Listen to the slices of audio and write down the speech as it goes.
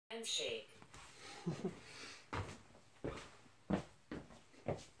Handshake.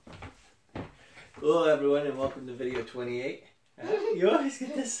 Hello everyone and welcome to video 28. You always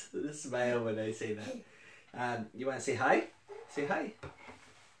get this smile when I say that. You want to say hi? Say hi.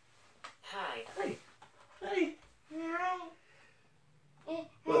 Hi. Hi. Hi.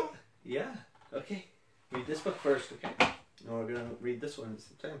 Well, yeah. Okay. Read this book first, okay? And we're going to read this one at the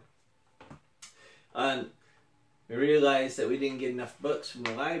same time. We realized that we didn't get enough books from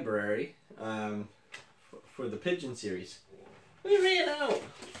the library for the pigeon series. We ran out,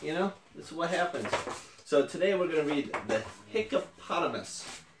 you know? This is what happens. So today we're going to read the Hiccupotamus.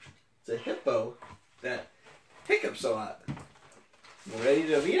 It's a hippo that hiccups a lot. You ready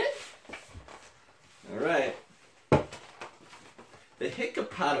to read it? Alright. The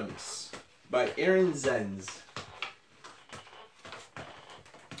Hiccupotamus by Aaron Zenz.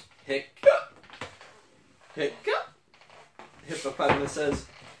 Hiccup! Hiccup! The hippopotamus says,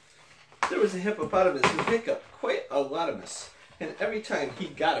 there was a hippopotamus who hiccuped quite a lotamus, and every time he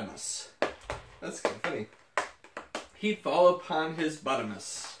got a mus. That's kind of funny. He'd fall upon his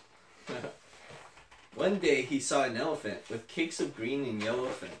bottomus. One day he saw an elephant with cakes of green and yellow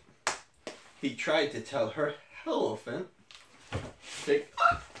fin. He tried to tell her, "Hellophant,"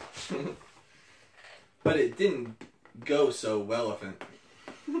 hiccup. But it didn't go so well-ophant.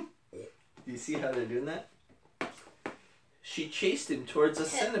 Do you see how they're doing that? She chased him towards a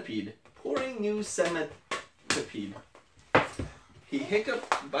centipede, pouring new centipede. He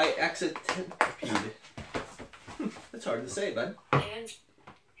hiccuped by accidentipede. That's hard to say, bud.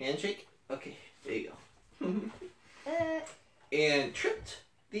 Handshake? Okay, there you go. And tripped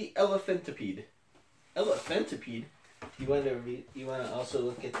the elephantipede. Elephantipede? You want to also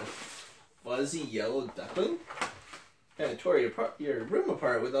look at the fuzzy yellow duckling? Kind of tore your room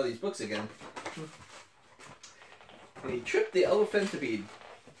apart with all these books again. And he tripped the elephantipede.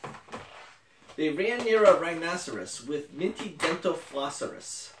 They ran near a rhinoceros with minty dental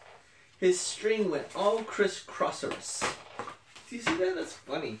flosserus. His string went all criss-crosserus. Do you see that? That's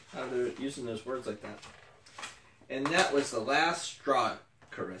funny how they're using those words like that. And that was the last straw,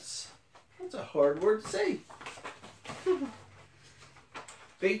 caress. That's a hard word to say.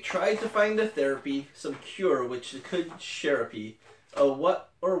 They tried to find a therapy, some cure which could sherapy, a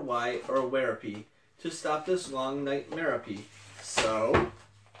what or why or wherapy, to stop this long nightmarepy. So,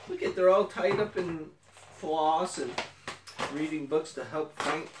 look at, they're all tied up in floss and reading books to help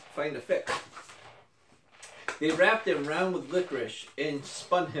find a fix. They wrapped him round with licorice and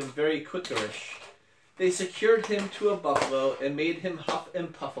spun him very quickerish. They secured him to a buffalo and made him huff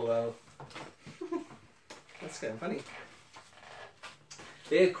and puffalo. That's kind of funny.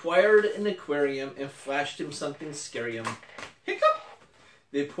 They acquired an aquarium and flashed him something scarium. Hiccup!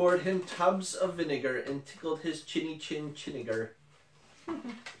 They poured him tubs of vinegar and tickled his chinny chin chinniger.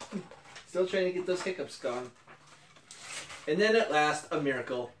 Still trying to get those hiccups gone. And then at last, a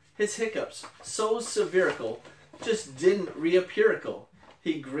miracle. His hiccups, so severical, just didn't reappearical.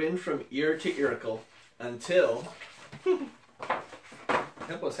 He grinned from ear to earicle until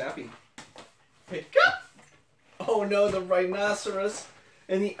Hippo's happy. Hiccup! Oh no, the rhinoceros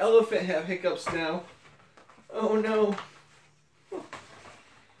and the elephant have hiccups now. Oh no.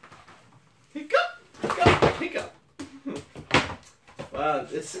 Hiccup! Hiccup! Hiccup! Wow,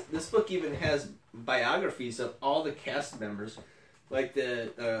 this book even has biographies of all the cast members, like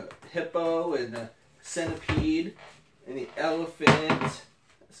the hippo and the centipede and the elephant.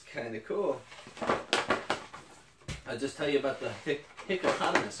 That's kind of cool. I'll just tell you about the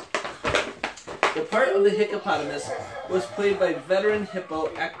hiccupotamus. The part of the hiccupotamus was played by veteran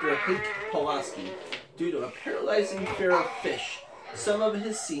hippo actor Hank Pulaski. Due to a paralyzing fear of fish, some of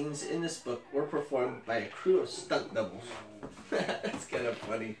his scenes in this book were performed by a crew of stunt doubles. That's kind of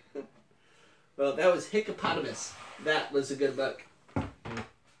funny. Well, that was Hiccupotamus. That was a good book.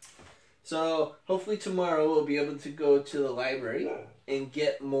 So, hopefully tomorrow we'll be able to go to the library and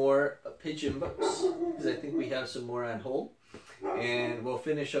get more pigeon books, because I think we have some more on hold. And we'll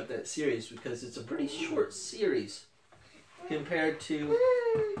finish up that series because it's a pretty short series compared to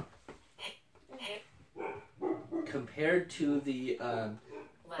the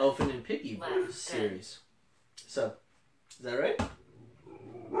Elephant and Piggy series. So, is that right?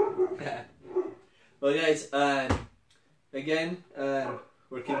 Well, guys, again,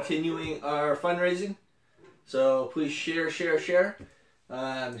 we're continuing our fundraising, so please share.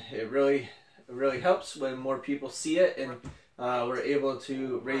 It really helps when more people see it, and we're able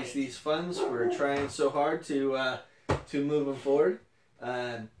to raise these funds. We're trying so hard to move them forward.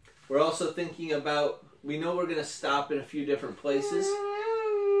 We're also thinking about, we know we're going to stop in a few different places,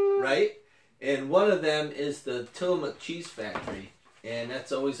 right? And one of them is the Tillamook Cheese Factory. and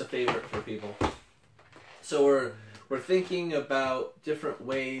that's always a favorite for people. So we're thinking about different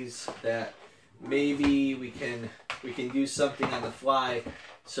ways that maybe we can do something on the fly.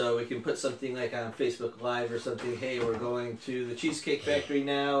 So we can put something like on Facebook Live or something. Hey, we're going to the Cheesecake Factory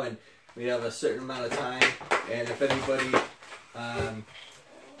now, and we have a certain amount of time. And if anybody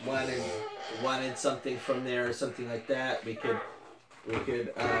wanted something from there or something like that, we could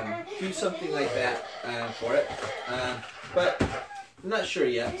do something like that for it. But I'm not sure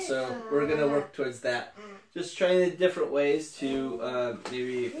yet, so we're gonna work towards that. Just trying different ways to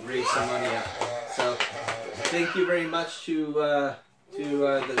maybe raise some money up. So thank you very much to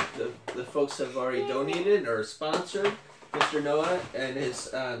the folks that have already donated or sponsored Mr. Noah and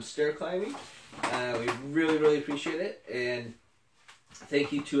his stair climbing. We really, really appreciate it. And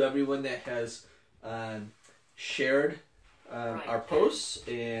thank you to everyone that has shared our posts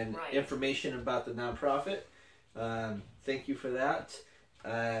and information about the nonprofit. Thank you for that.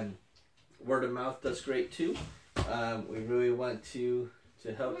 Word of mouth does great too. We really want to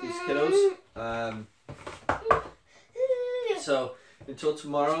help these kiddos. So until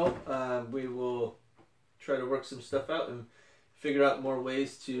tomorrow, we will try to work some stuff out and figure out more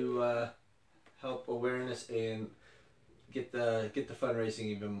ways to help awareness and get the fundraising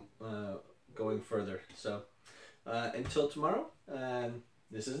even going further. So until tomorrow,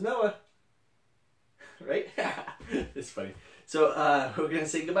 this is Noah. Right? It's funny. So we're gonna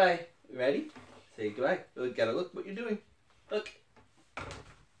say goodbye. You ready? Say goodbye. You gotta look what you're doing. Look.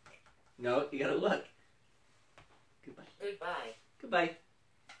 No, you gotta look. Goodbye. Goodbye. Goodbye.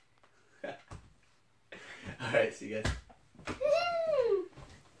 All right, see you guys.